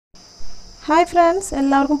Hi friends,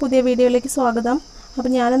 എല്ലാവർക്കും പുതിയ വീഡിയോയിലേക്ക് സ്വാഗതം.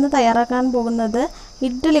 അപ്പോൾ ഞാനിന്ന് തയ്യാറാക്കാൻ പോകുന്നത്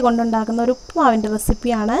ഇഡ്ഡലി കൊണ്ടുണ്ടാക്കുന്ന ഒരു ഉപ്പുമാവിൻ്റെ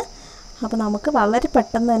റെസിപ്പിയാണ്. അപ്പോൾ നമുക്ക് വളരെ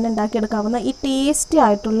പെട്ടെന്ന് തന്നെ ഉണ്ടാക്കിയെടുക്കാവുന്ന ഈ ടേസ്റ്റി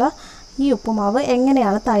ആയിട്ടുള്ള ഈ ഉപ്പുമാവ്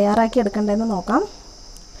എങ്ങനെയാണ് തയ്യാറാക്കി എടുക്കേണ്ടതെന്ന് നോക്കാം.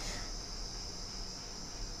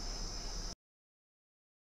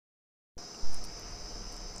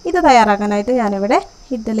 ഇത് തയ്യാറാക്കാനായിട്ട് ഞാനിവിടെ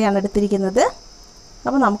ഇഡ്ഡലിയാണ് എടുത്തിരിക്കുന്നത്.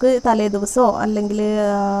 അപ്പോൾ നമുക്ക് തലേദിവസമോ അല്ലെങ്കിൽ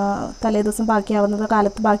തലേദിവസം ബാക്കിയാവുന്നതോ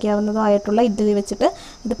കാലത്ത് ബാക്കിയാവുന്നതോ ആയിട്ടുള്ള ഇഡ്ഡലി വെച്ചിട്ട്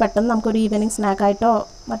ഇത് പെട്ടെന്ന് നമുക്കൊരു ഈവനിങ് സ്നാക്കായിട്ടോ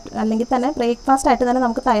അല്ലെങ്കിൽ തന്നെ ബ്രേക്ക്ഫാസ്റ്റ് ആയിട്ട് തന്നെ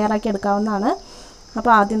നമുക്ക് തയ്യാറാക്കി എടുക്കാവുന്നതാണ്.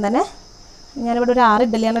 അപ്പോൾ ആദ്യം തന്നെ ഞാനിവിടെ ഒരു 6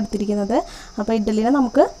 ഇഡ്ഡലിയാണ് എടുത്തിരിക്കുന്നത്. അപ്പോൾ ഇഡ്ഡലിനെ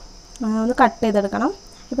നമുക്ക് ഒന്ന് കട്ട് ചെയ്തെടുക്കണം.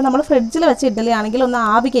 ഇപ്പോൾ നമ്മൾ ഫ്രിഡ്ജിൽ വെച്ച ഇഡ്ഡലി ആണെങ്കിൽ ഒന്ന്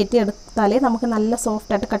ആവി കയറ്റി എടുത്താലേ നമുക്ക് നല്ല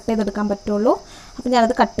സോഫ്റ്റായിട്ട് കട്ട് ചെയ്തെടുക്കാൻ പറ്റുള്ളൂ. അപ്പോൾ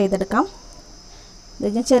ഞാനത് കട്ട് ചെയ്തെടുക്കാം. ഇത്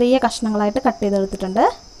ഞാൻ ചെറിയ കഷ്ണങ്ങളായിട്ട് കട്ട് ചെയ്തെടുത്തിട്ടുണ്ട്.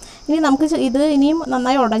 ഇനി നമുക്ക് ഇത് ഇനിയും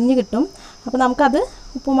നന്നായി ഉടഞ്ഞ് കിട്ടും. അപ്പോൾ നമുക്കത്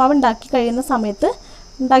ഉപ്പുമാവ്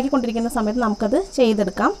ഉണ്ടാക്കിക്കൊണ്ടിരിക്കുന്ന സമയത്ത് നമുക്കത്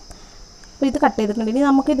ചെയ്തെടുക്കാം. അപ്പോൾ ഇത് കട്ട് ചെയ്തിട്ടുണ്ട്. ഇനി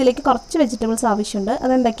നമുക്ക് ഇതിലേക്ക് കുറച്ച് വെജിറ്റബിൾസ് ആവശ്യമുണ്ട്.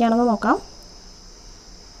 അതെന്തൊക്കെയാണെന്ന് നോക്കാം.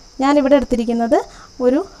 ഞാനിവിടെ എടുത്തിരിക്കുന്നത്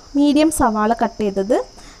ഒരു മീഡിയം സവാള കട്ട് ചെയ്തത്,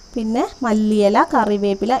 പിന്നെ മല്ലിയില,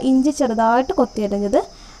 കറിവേപ്പില, ഇഞ്ചി ചെറുതായിട്ട് കൊത്തിയരിഞ്ഞത്,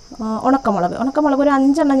 ഉണക്കമുളക് ഒരു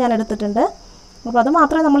 5 എണ്ണം ഞാൻ എടുത്തിട്ടുണ്ട്. അപ്പോൾ അത്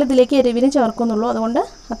മാത്രമേ നമ്മൾ ഇതിലേക്ക് എരിവിന് ചേർക്കുന്നുള്ളൂ. അതുകൊണ്ട്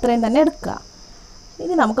അത്രയും തന്നെ എടുക്കുക.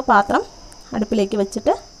 ഇനി നമുക്ക് പാത്രം അടുപ്പിലേക്ക്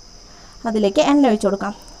വെച്ചിട്ട് അതിലേക്ക് എണ്ണ ഒഴിച്ച്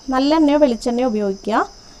കൊടുക്കാം. നല്ല എണ്ണയോ വെളിച്ചെണ്ണയോ ഉപയോഗിക്കുക.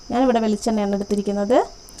 ഞാനിവിടെ വെളിച്ചെണ്ണയാണ് എടുത്തിരിക്കുന്നത്.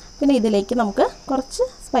 പിന്നെ ഇതിലേക്ക് നമുക്ക് കുറച്ച്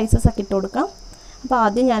സ്പൈസസ് ഒക്കെ ഇട്ട് കൊടുക്കാം. അപ്പോൾ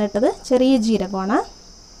ആദ്യം ഞാനിട്ടത് ചെറിയ ജീരകമാണ്.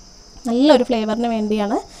 നല്ലൊരു ഫ്ലേവറിന്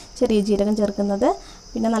വേണ്ടിയാണ് ചെറിയ ജീരകം ചേർക്കുന്നത്.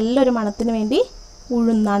 പിന്നെ നല്ലൊരു മണത്തിന് വേണ്ടി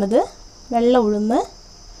ഉഴുന്നാണിത്, വെള്ള ഉഴുന്ന്,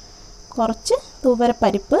 കുറച്ച്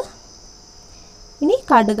തുവരപ്പരിപ്പ്, ഇനി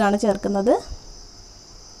കടുകാണ് ചേർക്കുന്നത്.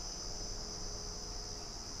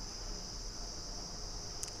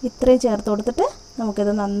 ഇത്രയും ചേർത്ത് കൊടുത്തിട്ട് നമുക്കിത്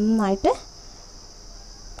നന്നായിട്ട്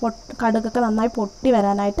കടുകൊക്കെ നന്നായി പൊട്ടി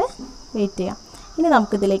വരാനായിട്ട് വെയിറ്റ് ചെയ്യാം. ഇനി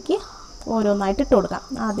നമുക്കിതിലേക്ക് ഓരോന്നായിട്ട് ഇട്ട് കൊടുക്കാം.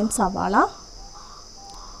 ആദ്യം സവാള,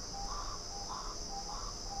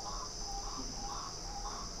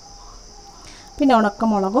 പിന്നെ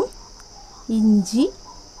ഉണക്കമുളകും, ഇഞ്ചി,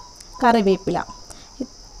 കറിവേപ്പില,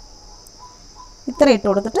 ഇത്ര ഇട്ട്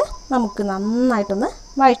കൊടുത്തിട്ട് നമുക്ക് നന്നായിട്ടൊന്ന്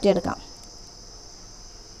വഴറ്റിയെടുക്കാം.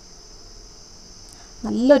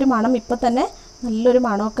 നല്ലൊരു മണം, ഇപ്പോൾ തന്നെ നല്ലൊരു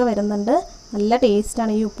മണമൊക്കെ വരുന്നുണ്ട്. നല്ല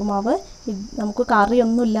ടേസ്റ്റാണ് ഈ ഉപ്പുമാവ്. നമുക്ക്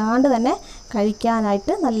കറിയൊന്നും ഇല്ലാണ്ട് തന്നെ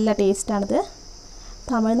കഴിക്കാനായിട്ട് നല്ല ടേസ്റ്റാണിത്.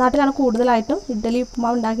 തമിഴ്നാട്ടിലാണ് കൂടുതലായിട്ടും ഇഡ്ഡലി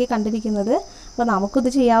ഉപ്പുമാവ് ഉണ്ടാക്കി കണ്ടിരിക്കുന്നത്. അപ്പോൾ നമുക്കിത്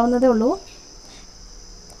ചെയ്യാവുന്നതേ ഉള്ളൂ.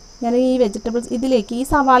 ഞാൻ ഈ വെജിറ്റബിൾസ് ഇതിലേക്ക് ഈ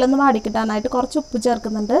സവാള ഒന്ന് വാടിക്കിട്ടാനായിട്ട് കുറച്ച് ഉപ്പ്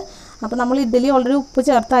ചേർക്കുന്നുണ്ട്. അപ്പോൾ നമ്മൾ ഇഡ്ഡലി ഓൾറെഡി ഉപ്പ്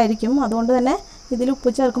ചേർത്തായിരിക്കും. അതുകൊണ്ട് തന്നെ ഇതിൽ ഉപ്പ്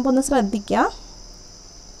ചേർക്കുമ്പോൾ ഒന്ന് ശ്രദ്ധിക്കുക.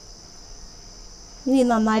 ഇനി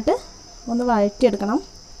നന്നായിട്ട് ഒന്ന് വഴറ്റിയെടുക്കണം.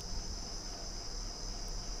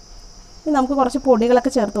 ഇനി നമുക്ക് കുറച്ച്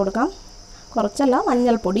പൊടികളൊക്കെ ചേർത്ത് കൊടുക്കാം. കുറച്ചല്ല,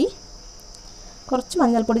 കുറച്ച്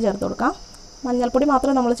മഞ്ഞൾപ്പൊടി ചേർത്ത് കൊടുക്കാം. മഞ്ഞൾപ്പൊടി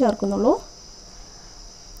മാത്രമേ നമ്മൾ ചേർക്കുന്നുള്ളൂ.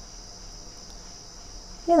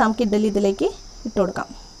 ഇനി നമുക്ക് ഇഡ്ഡലി ഇതിലേക്ക് ഇട്ട് കൊടുക്കാം.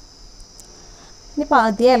 ഇനി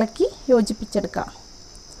പതിയെ ഇളക്കി യോജിപ്പിച്ചെടുക്കാം.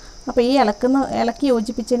 അപ്പോൾ ഈ ഇളക്കി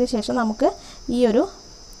യോജിപ്പിച്ചതിന് ശേഷം നമുക്ക് ഈ ഒരു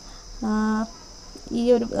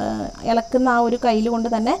ഇളക്കുന്ന ആ ഒരു കയ്യിൽ കൊണ്ട്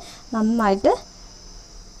തന്നെ നന്നായിട്ട്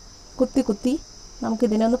കുത്തി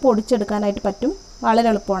നമുക്കിതിനെ ഒന്ന് പൊടിച്ചെടുക്കാനായിട്ട് പറ്റും. വളരെ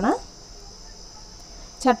എളുപ്പമാണ്.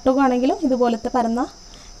 ചട്ടുകമാണെങ്കിലും ഇതുപോലത്തെ പരന്ന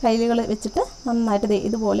കയ്യിലുകൾ വെച്ചിട്ട് നന്നായിട്ട്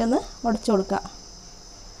ഇതുപോലെ ഒന്ന് ഉടച്ചു കൊടുക്കുക.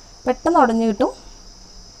 പെട്ടെന്ന് ഉടഞ്ഞു കിട്ടും.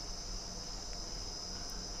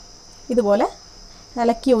 ഇതുപോലെ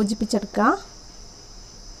ഇളക്കി യോജിപ്പിച്ചെടുക്കുക.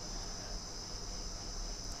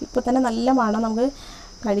 ഇപ്പോൾ തന്നെ നല്ല മണം, നമുക്ക്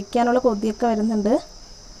കഴിക്കാനുള്ള കൊതിയൊക്കെ വരുന്നുണ്ട്.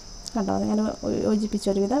 കണ്ടോ, ഞാൻ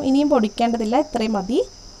യോജിപ്പിച്ചൊരു വിധം. ഇനിയും പൊടിക്കേണ്ടതില്ല, ഇത്രയും മതി.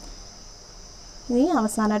 ഇനി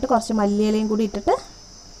അവസാനമായിട്ട് കുറച്ച് മല്ലിയിലയും കൂടി ഇട്ടിട്ട്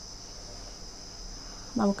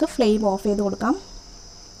നമുക്ക് ഫ്ലെയിം ഓഫ് ചെയ്ത് കൊടുക്കാം.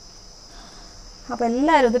 അപ്പോൾ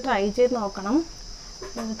എല്ലാവരും ഇത് ട്രൈ ചെയ്ത് നോക്കണം.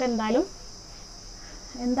 നിങ്ങൾക്ക് എന്തായാലും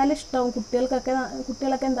ഇഷ്ടമാവും.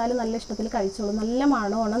 കുട്ടികളൊക്കെ എന്തായാലും നല്ല ഇഷ്ടത്തിൽ കഴിച്ചോളും. നല്ല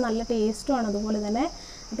മണമാണ്, നല്ല ടേസ്റ്റുമാണ് അതുപോലെ തന്നെ.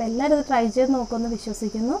 അപ്പോൾ എല്ലാവരും ഇത് ട്രൈ ചെയ്ത് നോക്കുമെന്ന്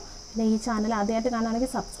വിശ്വസിക്കുന്നു. പിന്നെ ഈ ചാനൽ ആദ്യമായിട്ട് കാണുകയാണെങ്കിൽ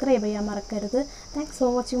സബ്സ്ക്രൈബ് ചെയ്യാൻ മറക്കരുത്. Thanks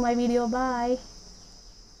for watching my video. By.